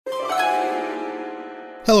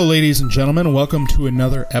Hello, ladies and gentlemen. Welcome to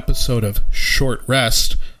another episode of Short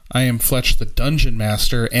Rest. I am Fletch, the Dungeon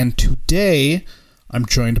Master, and today I'm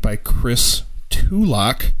joined by Chris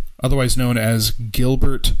Tulloch, otherwise known as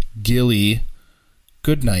Gilbert Gilly.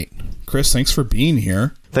 Good night. Chris, thanks for being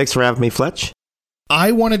here. Thanks for having me, Fletch.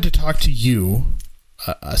 I wanted to talk to you,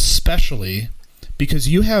 especially because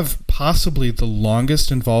you have possibly the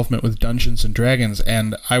longest involvement with Dungeons & Dragons,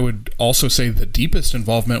 and I would also say the deepest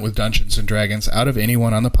involvement with Dungeons & Dragons out of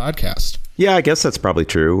anyone on the podcast. Yeah, I guess that's probably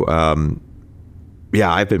true.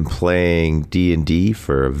 I've been playing D&D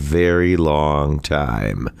for a very long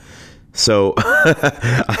time. So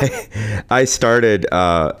I started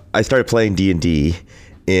playing D&D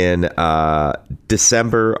in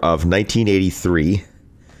December of 1983.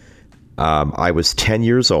 I was 10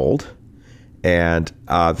 years old. And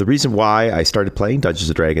the reason why I started playing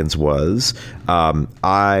Dungeons & Dragons was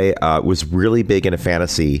I was really big into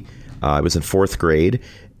fantasy. I was in fourth grade,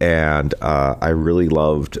 and I really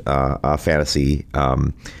loved fantasy.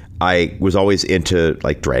 I was always into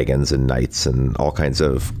like dragons and knights and all kinds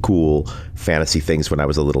of cool fantasy things when I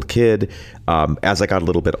was a little kid. As I got a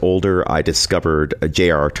little bit older, I discovered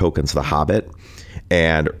J.R.R. Tolkien's The Hobbit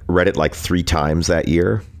and read it like 3 times that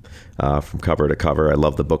year from cover to cover. I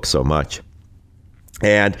love the book so much.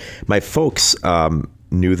 And my folks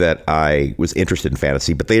knew that I was interested in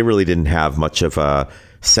fantasy, but they really didn't have much of a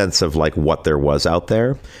sense of like what there was out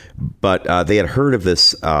there. But they had heard of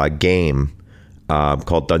this game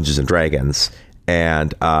called Dungeons and Dragons.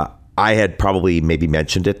 And I had probably maybe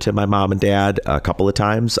mentioned it to my mom and dad a couple of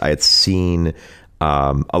times. I had seen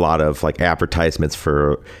a lot of like advertisements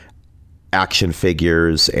for action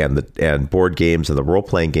figures and board games and the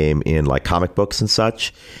role-playing game in like comic books and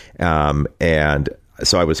such. And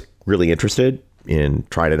so I was really interested in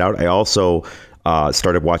trying it out. I also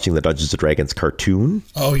started watching the Dungeons & Dragons cartoon.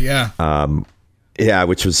 Oh, yeah.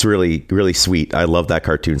 Which was really, really sweet. I love that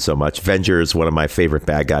cartoon so much. Venger is one of my favorite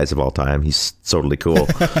bad guys of all time. He's totally cool.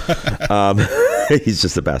 He's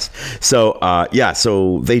just the best. So,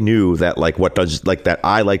 so they knew that that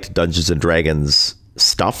I liked Dungeons & Dragons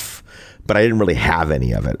stuff, but I didn't really have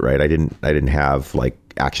any of it, right? I didn't have like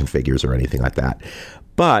action figures or anything like that.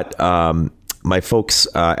 But my folks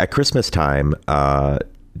at Christmas time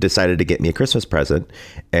decided to get me a Christmas present,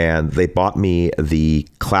 and they bought me the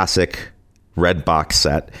classic red box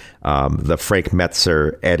set, the Frank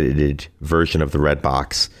Metzer edited version of the red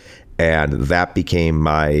box, and that became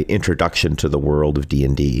my introduction to the world of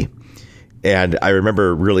D&D. And I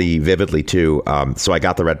remember really vividly too. So I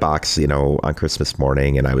got the red box, on Christmas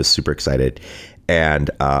morning, and I was super excited.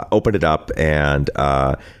 And opened it up and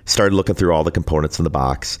started looking through all the components in the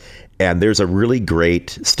box. And there's a really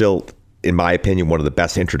great, still, in my opinion, one of the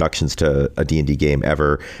best introductions to a D&D game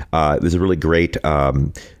ever. There's a really great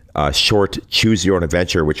short Choose Your Own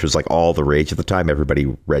Adventure, which was like all the rage at the time. Everybody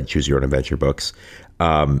read Choose Your Own Adventure books.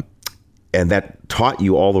 And that taught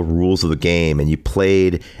you all the rules of the game. And you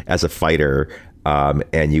played as a fighter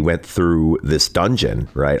and you went through this dungeon,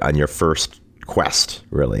 right, on your first quest,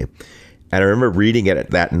 really. And I remember reading it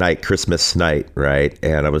that night, Christmas night, right?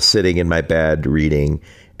 And I was sitting in my bed reading,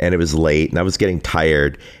 and it was late, and I was getting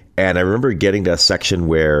tired. And I remember getting to a section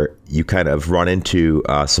where you kind of run into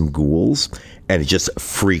some ghouls, and it just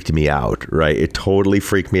freaked me out, right? It totally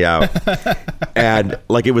freaked me out. And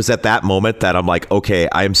like it was at that moment that I'm like, okay,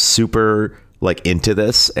 I'm super like into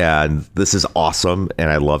this, and this is awesome, and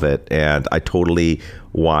I love it, and I totally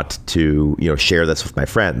want to, share this with my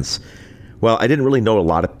friends. Well, I didn't really know a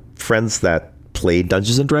lot of friends that played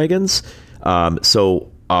Dungeons and Dragons.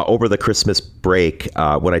 So over the Christmas break,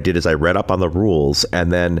 what I did is I read up on the rules,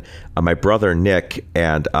 and then my brother Nick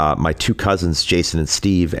and my 2 cousins, Jason and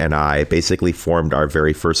Steve, and I basically formed our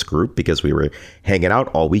very first group because we were hanging out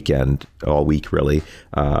all week really,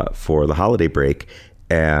 for the holiday break.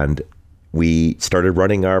 And we started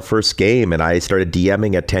running our first game, and I started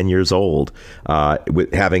DMing at 10 years old,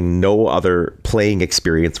 with having no other playing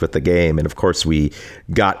experience with the game. And of course, we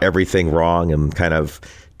got everything wrong and kind of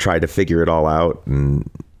tried to figure it all out. And,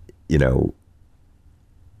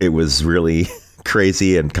 it was really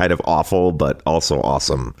crazy and kind of awful, but also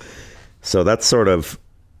awesome. So that's sort of,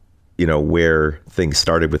 where things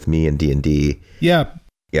started with me and D&D. Yeah.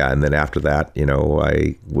 Yeah. And then after that,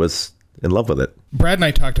 I was in love with it. Brad and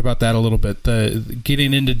I talked about that a little bit. The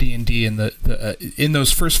getting into D&D and the in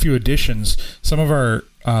those first few editions, some of our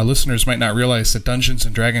listeners might not realize that Dungeons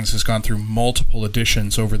and Dragons has gone through multiple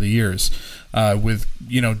editions over the years, with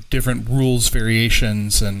different rules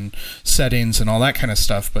variations and settings and all that kind of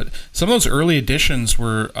stuff. But some of those early editions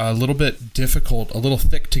were a little bit difficult, a little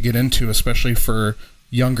thick to get into, especially for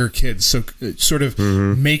younger kids. So sort of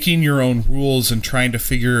making your own rules and trying to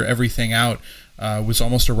figure everything out was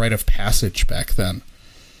almost a rite of passage back then.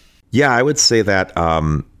 Yeah, I would say that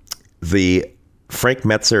the Frank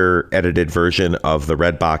Metzer edited version of the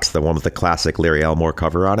Red Box, the one with the classic Larry Elmore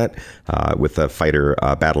cover on it, with the fighter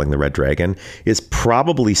battling the Red Dragon, is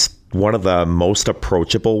probably one of the most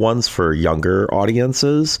approachable ones for younger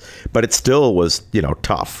audiences, but it still was,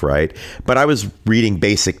 tough, right? But I was reading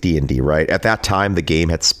basic D&D, right? At that time, the game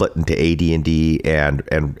had split into AD&D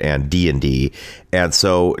and D&D. And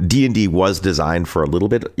so D&D was designed for a little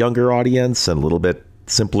bit younger audience and a little bit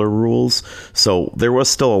simpler rules. So there was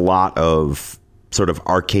still a lot of sort of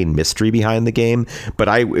arcane mystery behind the game, but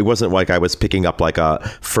it wasn't like I was picking up like a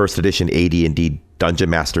first edition AD&D Dungeon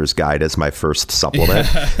Master's Guide as my first supplement.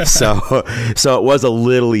 So it was a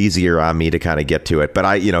little easier on me to kind of get to it. But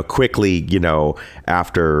I, quickly,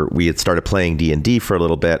 after we had started playing D&D for a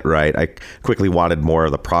little bit, right, I quickly wanted more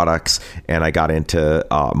of the products, and I got into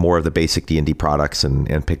more of the basic D&D products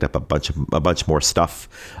and picked up a bunch more stuff.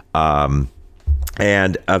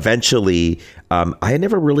 And eventually, I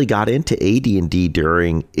never really got into AD&D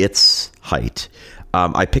during its height.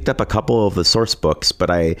 I picked up a couple of the source books, but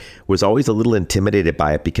I was always a little intimidated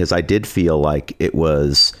by it because I did feel like it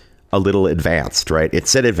was a little advanced, right? It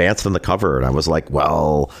said advanced on the cover, and I was like,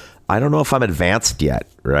 well, I don't know if I'm advanced yet,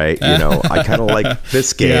 right? I kind of like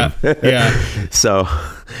this game. Yeah. So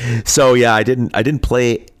yeah, I didn't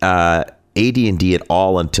play AD&D at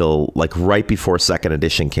all until like right before second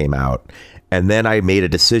edition came out. And then I made a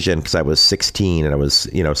decision because I was 16 and I was,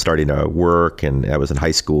 starting to work and I was in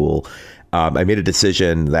high school. I made a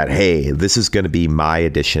decision that, hey, this is going to be my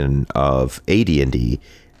edition of AD&D.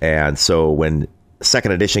 And so when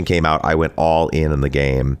second edition came out, I went all in the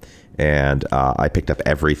game, and I picked up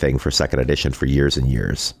everything for second edition for years and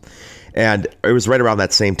years. And it was right around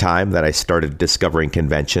that same time that I started discovering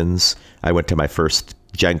conventions. I went to my first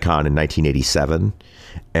Gen Con in 1987.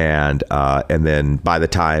 And then by the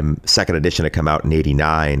time second edition had come out in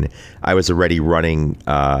 89, I was already running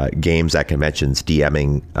games at conventions,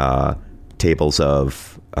 DMing tables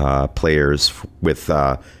of players with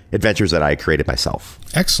adventures that I created myself.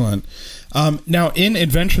 Excellent. Now, in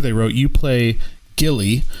Adventure They Wrote, you play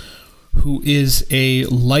Gilly, who is a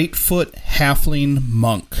Lightfoot halfling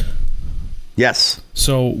monk. Yes.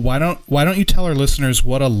 So why don't you tell our listeners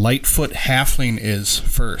what a Lightfoot halfling is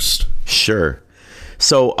first? Sure.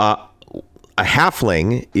 So a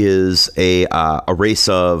halfling is a race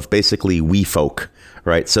of basically wee folk,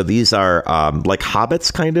 right? So these are like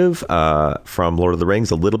hobbits, kind of, from Lord of the Rings,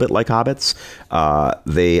 a little bit like hobbits.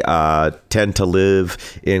 They tend to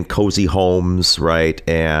live in cozy homes, right?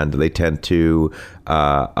 And they tend to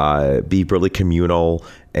be really communal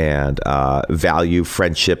and value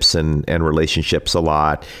friendships and relationships a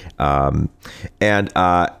lot. And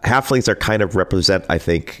halflings are kind of represent, I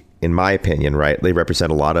think, in my opinion, right, they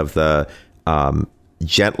represent a lot of the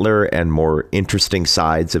gentler and more interesting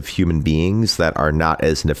sides of human beings that are not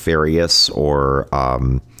as nefarious or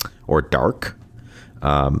dark.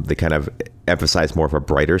 They kind of emphasize more of a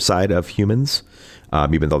brighter side of humans,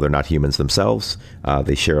 even though they're not humans themselves.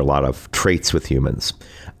 They share a lot of traits with humans.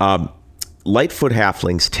 Lightfoot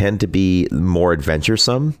halflings tend to be more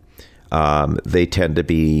adventuresome. They tend to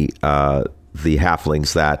be the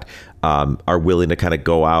halflings that are willing to kind of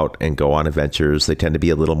go out and go on adventures. They tend to be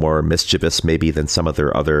a little more mischievous maybe than some of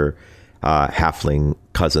their other halfling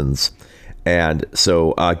cousins. And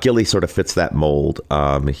so Gilly sort of fits that mold.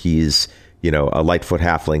 He's, a Lightfoot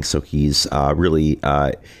halfling, so he's really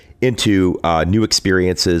into new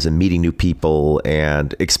experiences and meeting new people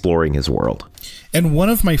and exploring his world. And one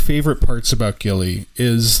of my favorite parts about Gilly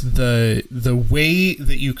is the way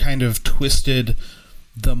that you kind of twisted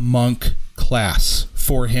the monk class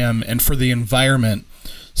for him and for the environment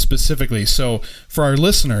specifically. So for our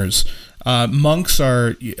listeners, monks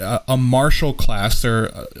are a martial class.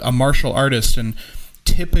 They're a martial artist, and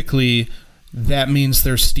typically that means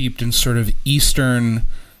they're steeped in sort of Eastern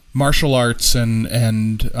martial arts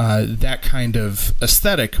and that kind of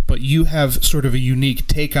aesthetic. But you have sort of a unique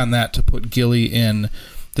take on that to put Gilly in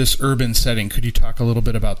this urban setting. Could you talk a little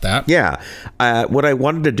bit about that? Yeah. What I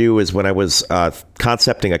wanted to do is when I was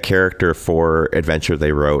concepting a character for Adventure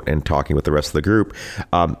They Wrote and talking with the rest of the group,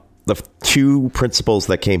 the two principles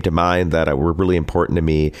that came to mind that were really important to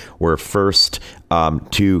me were first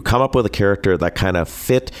to come up with a character that kind of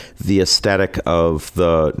fit the aesthetic of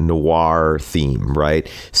the noir theme, right?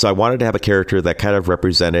 So I wanted to have a character that kind of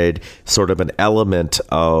represented sort of an element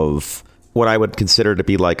of what I would consider to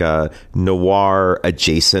be like a noir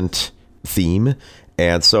adjacent theme.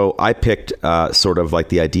 And so I picked sort of like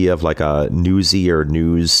the idea of like a newsie or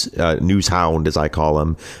news hound, as I call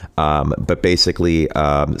him, but basically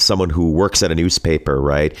someone who works at a newspaper,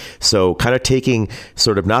 right? So kind of taking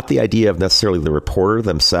sort of not the idea of necessarily the reporter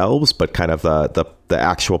themselves, but kind of the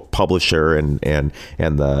actual publisher and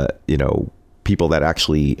the, you know, people that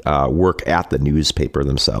actually work at the newspaper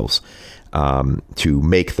themselves to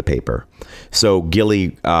make the paper. So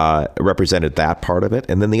Gilly represented that part of it.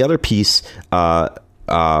 And then the other piece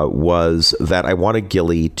was that I wanted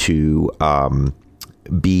Gilly to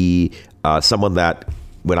be someone that,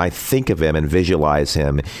 when I think of him and visualize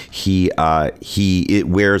him, he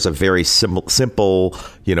wears a very simple,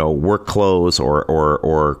 you know, work clothes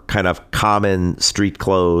or kind of common street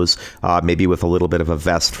clothes, maybe with a little bit of a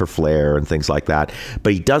vest for flair and things like that.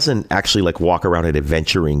 But he doesn't actually like walk around in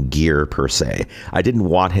adventuring gear per se. I didn't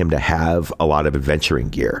want him to have a lot of adventuring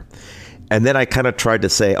gear. And then I kind of tried to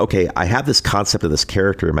say, okay, I have this concept of this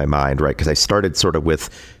character in my mind, right? Because I started sort of with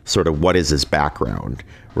sort of what is his background,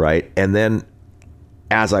 right? And then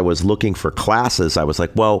as I was looking for classes, I was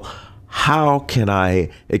like, well, how can I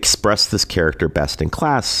express this character best in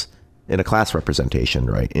class, in a class representation,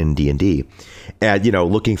 right, in D&D? And, you know,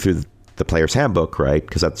 looking through the player's handbook, right,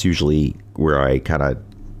 because that's usually where I kind of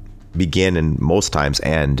begin and most times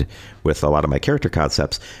end with a lot of my character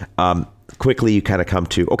concepts. Quickly, you kind of come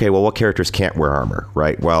to, okay, well, what characters can't wear armor,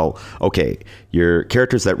 right? Well, okay, your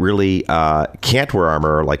characters that really can't wear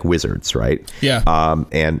armor are like wizards, right? Yeah.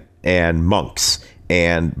 And monks.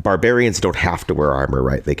 And barbarians don't have to wear armor,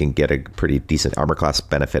 right? They can get a pretty decent armor class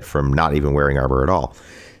benefit from not even wearing armor at all.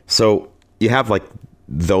 So you have like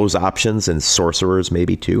those options, and sorcerers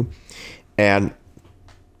maybe too. And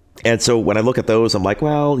so when I look at those, I'm like,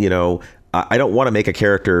 well, you know, I don't want to make a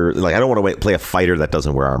character, like I don't want to play a fighter that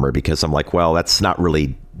doesn't wear armor, because I'm like, well, that's not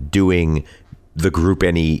really doing the group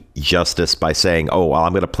any justice by saying, oh, well,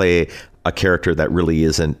 I'm going to play a character that really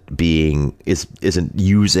isn't using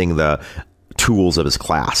the tools of his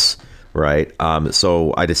class, right?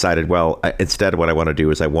 So I decided, well, instead what I want to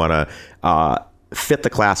do is I want to fit the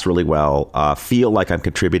class really well, feel like I'm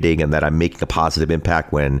contributing and that I'm making a positive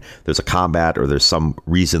impact when there's a combat or there's some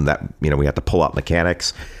reason that, you know, we have to pull out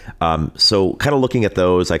mechanics. So kind of looking at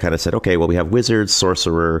those, I kind of said, okay, well, we have wizard,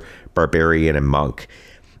 sorcerer, barbarian, and monk.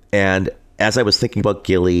 And as I was thinking about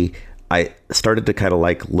Gilly, I started to kind of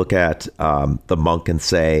like look at the monk and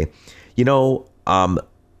say, you know,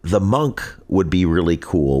 the monk would be really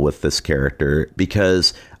cool with this character,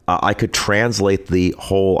 because I could translate the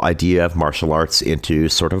whole idea of martial arts into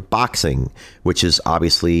sort of boxing, which is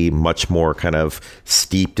obviously much more kind of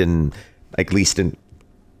steeped in, at least in,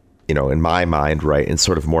 you know, in my mind, right, in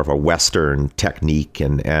sort of more of a Western technique,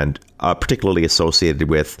 and particularly associated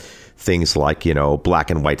with things like, you know, black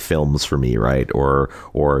and white films for me, right, or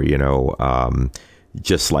you know,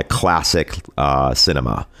 just like classic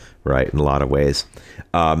cinema, right, in a lot of ways.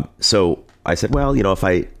 So I said, well, you know, if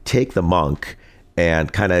I take the monk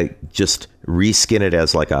and kind of just reskin it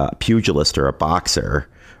as like a pugilist or a boxer,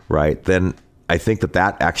 right, then I think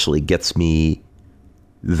that actually gets me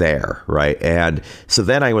there, right? And so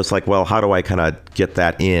then I was like, well, how do I kind of get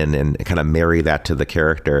that in and kind of marry that to the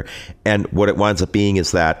character? And what it winds up being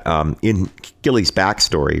is that in Gilly's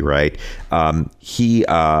backstory, right,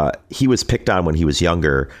 he was picked on when he was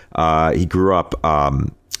younger. He grew up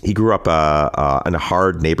in a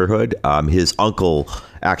hard neighborhood. His uncle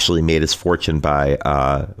actually made his fortune by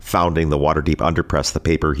founding the Waterdeep Underpress, the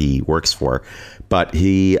paper he works for. But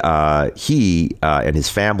he and his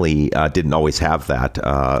family didn't always have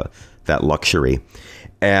that luxury.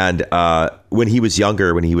 And when he was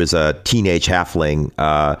younger, when he was a teenage halfling,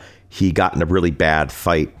 he got in a really bad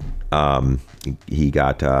fight. He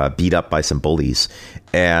got beat up by some bullies.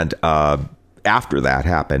 And after that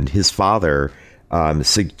happened, his father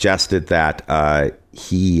suggested that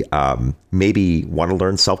he maybe want to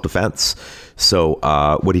learn self-defense. So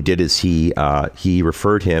what he did is he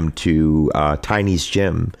referred him to Tiny's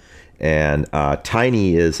gym. And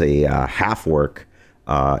Tiny is a half-orc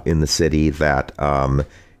in the city that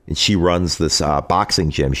and she runs this boxing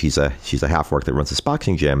gym. She's a half-orc that runs this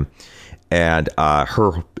boxing gym. And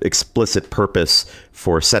her explicit purpose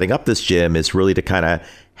for setting up this gym is really to kind of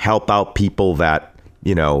help out people that,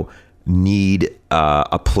 you know, need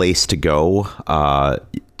a place to go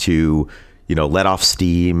to, you know, let off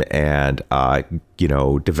steam and, you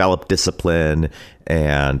know, develop discipline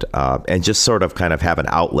and just sort of kind of have an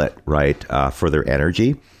outlet, right, for their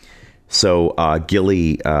energy. So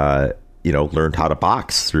Gilly, you know, learned how to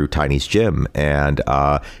box through Tiny's gym, and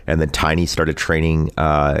then Tiny started training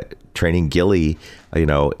training Gilly,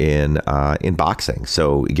 in boxing.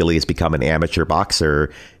 So Gilly has become an amateur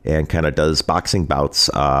boxer and kind of does boxing bouts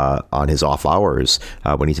on his off hours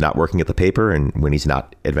when he's not working at the paper and when he's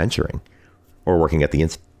not adventuring or working at the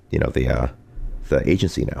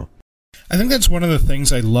agency now. I think that's one of the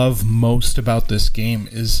things I love most about this game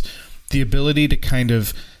is the ability to kind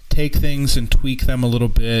of take things and tweak them a little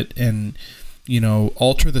bit and,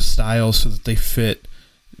 alter the style so that they fit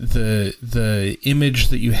the image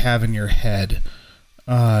that you have in your head.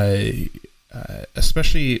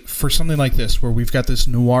 Especially for something like this, where we've got this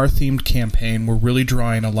noir-themed campaign, we're really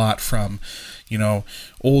drawing a lot from,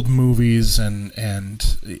 old movies and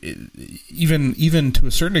even to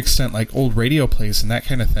a certain extent, like old radio plays and that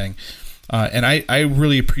kind of thing. And I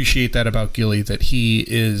really appreciate that about Gilly, that he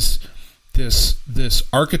is this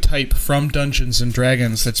archetype from Dungeons and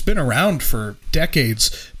Dragons that's been around for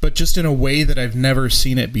decades, but just in a way that I've never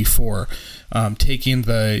seen it before. Taking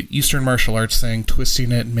the Eastern martial arts thing,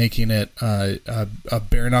 twisting it, and making it a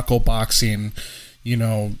bare knuckle boxing,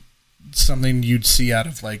 something you'd see out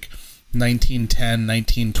of like 1910,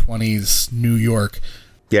 1920s New York.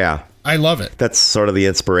 Yeah. I love it. That's sort of the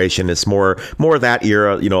inspiration. It's more that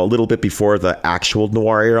era, a little bit before the actual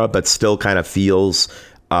noir era, but still kind of feels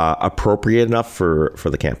appropriate enough for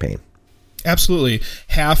the campaign. Absolutely.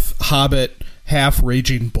 Half Hobbit, half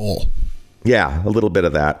Raging Bull. Yeah, a little bit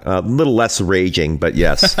of that. A little less raging, but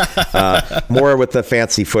yes. More with the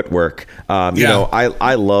fancy footwork.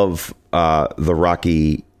 I love the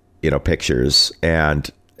Rocky, pictures. And,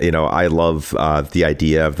 I love the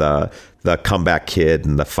idea of the comeback kid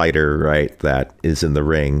and the fighter, right, that is in the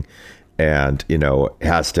ring and,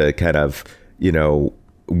 has to kind of,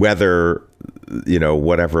 weather,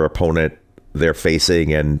 whatever opponent they're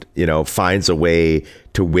facing and, finds a way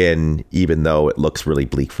to win, even though it looks really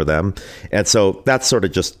bleak for them. And so that's sort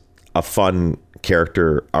of just a fun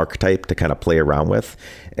character archetype to kind of play around with.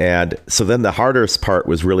 And so then the hardest part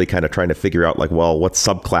was really kind of trying to figure out like, well, what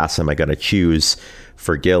subclass am I going to choose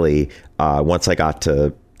for Gilly? Once I got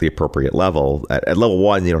to the appropriate level at level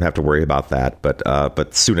 1, you don't have to worry about that,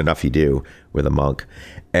 but soon enough you do with a monk.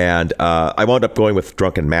 And I wound up going with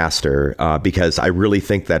Drunken Master because I really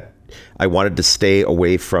think that I wanted to stay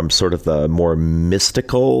away from sort of the more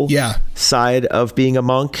mystical side of being a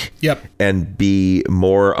monk. Yep. And be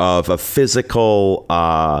more of a physical,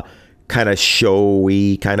 kind of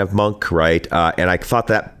showy kind of monk, right? And I thought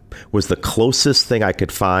that was the closest thing I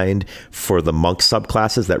could find for the monk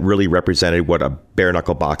subclasses that really represented what a bare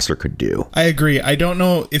knuckle boxer could do. I agree. I don't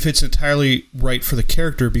know if it's entirely right for the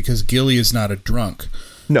character because Gilly is not a drunk.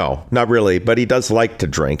 No, not really. But he does like to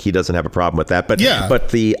drink. He doesn't have a problem with that. But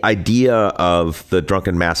the idea of the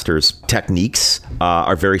Drunken Master's techniques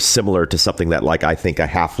are very similar to something that, like, I think a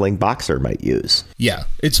halfling boxer might use. Yeah,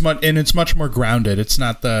 it's much more grounded. It's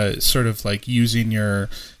not the sort of like using your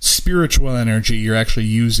spiritual energy. You're actually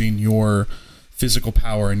using your physical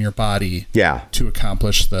power in your body to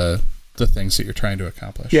accomplish the things that you're trying to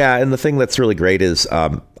accomplish. Yeah, and the thing that's really great is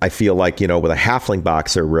I feel like, with a halfling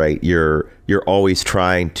boxer, right, you're always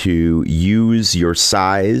trying to use your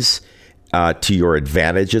size to your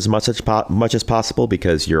advantage as much as possible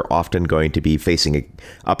because you're often going to be facing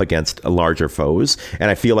up against larger foes.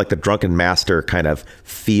 And I feel like the Drunken Master kind of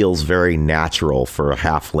feels very natural for a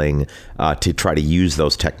halfling to try to use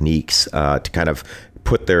those techniques to kind of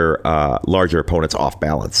put their larger opponents off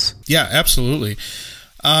balance. Yeah, absolutely.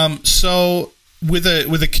 So with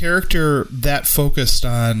a character that focused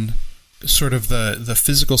on sort of the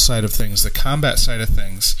physical side of things, the combat side of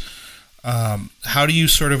things, how do you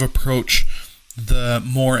sort of approach the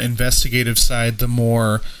more investigative side, the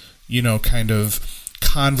more, kind of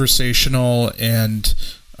conversational and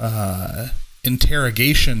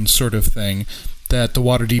interrogation sort of thing that the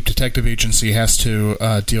Waterdeep Detective Agency has to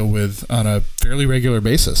deal with on a fairly regular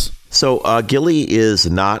basis? So Gilly is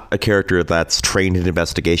not a character that's trained in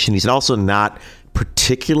investigation. He's also not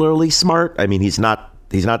particularly smart. I mean, he's not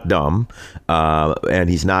dumb, and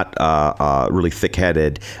he's not really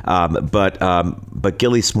thick-headed. But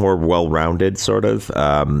Gilly's more well-rounded, sort of.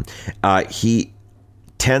 He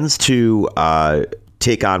tends to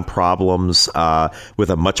take on problems with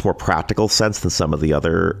a much more practical sense than some of the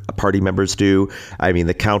other party members do. I mean,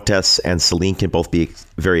 the Countess and Celine can both be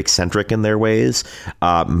very eccentric in their ways.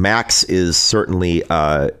 Max is certainly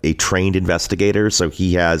a trained investigator, so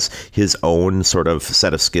he has his own sort of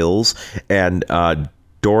set of skills. And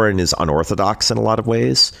Doran is unorthodox in a lot of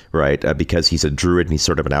ways, right? Because he's a druid and he's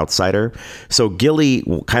sort of an outsider. So Gilly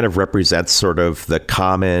kind of represents sort of the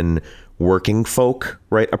common working folk,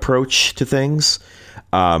 right, approach to things.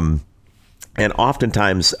 And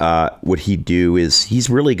oftentimes what he'd do is he's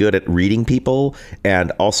really good at reading people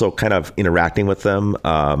and also kind of interacting with them.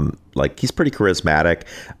 Like he's pretty charismatic.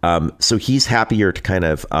 So he's happier to kind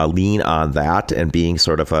of lean on that and being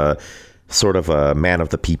sort of a man of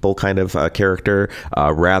the people kind of character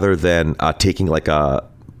rather than taking like a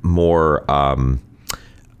more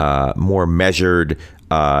measured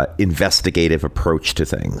investigative approach to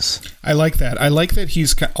things. I like that. I like that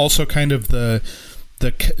he's also kind of the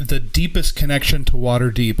deepest connection to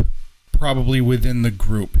Waterdeep probably within the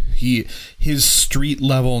group. His street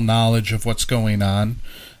level knowledge of what's going on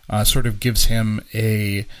sort of gives him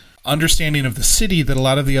a understanding of the city that a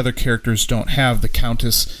lot of the other characters don't have. The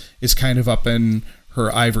Countess is kind of up in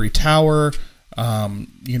her ivory tower.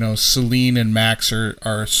 Celine and Max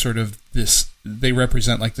are sort of this, they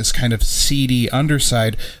represent like this kind of seedy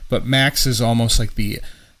underside, but Max is almost like the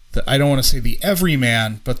I don't want to say the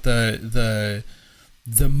everyman, but the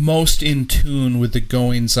most in tune with the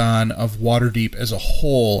goings on of Waterdeep as a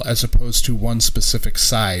whole, as opposed to one specific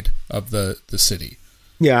side of the city.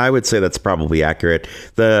 Yeah, I would say that's probably accurate.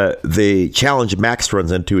 The challenge Max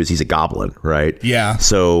runs into is he's a goblin, right? Yeah.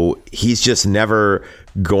 So he's just never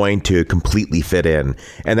going to completely fit in.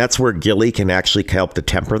 And that's where Gilly can actually help to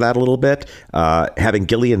temper that a little bit. Having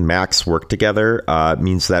Gilly and Max work together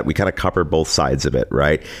means that we kind of cover both sides of it,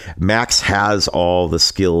 right? Max has all the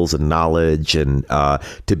skills and knowledge and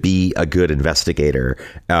to be a good investigator.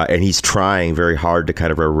 And he's trying very hard to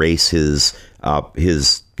kind of erase his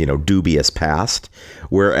dubious past,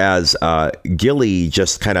 whereas Gilly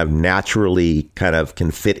just kind of naturally kind of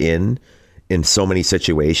can fit in so many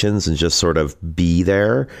situations and just sort of be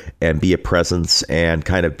there and be a presence and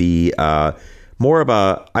kind of be more of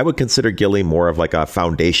I would consider Gilly more of like a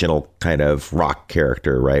foundational kind of rock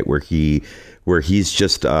character, right? Where he's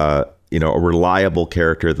just a reliable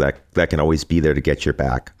character that can always be there to get your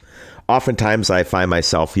back. Oftentimes I find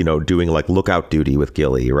myself, doing like lookout duty with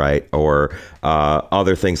Gilly, right? Or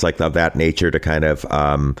other things like that nature to kind of,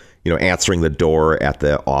 answering the door at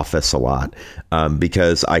the office a lot,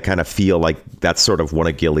 because I kind of feel like that's sort of one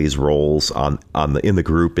of Gilly's roles in the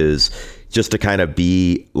group is just to kind of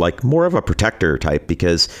be like more of a protector type,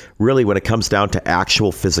 because really when it comes down to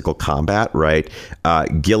actual physical combat, right?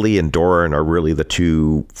 Gilly and Doran are really the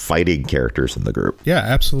two fighting characters in the group. Yeah,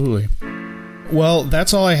 absolutely. Well,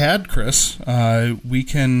 that's all I had, Chris. We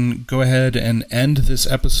can go ahead and end this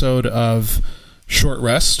episode of Short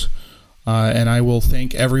Rest. And I will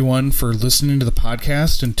thank everyone for listening to the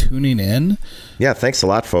podcast and tuning in. Yeah, thanks a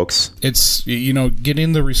lot, folks. It's,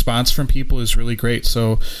 getting the response from people is really great.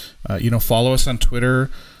 So, follow us on Twitter,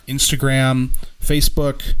 Instagram,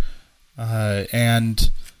 Facebook, and,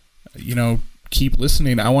 keep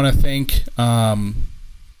listening. I want to thank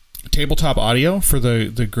Tabletop Audio for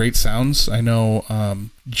the great sounds. I know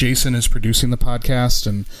Jason is producing the podcast,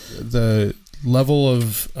 and the level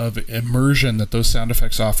of immersion that those sound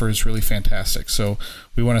effects offer is really fantastic. So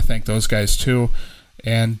we want to thank those guys too,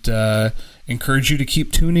 and encourage you to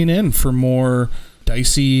keep tuning in for more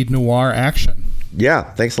dicey noir action. Yeah,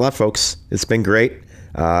 thanks a lot, folks. It's been great.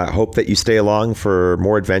 Hope that you stay along for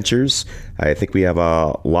more adventures. I think we have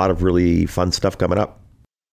a lot of really fun stuff coming up.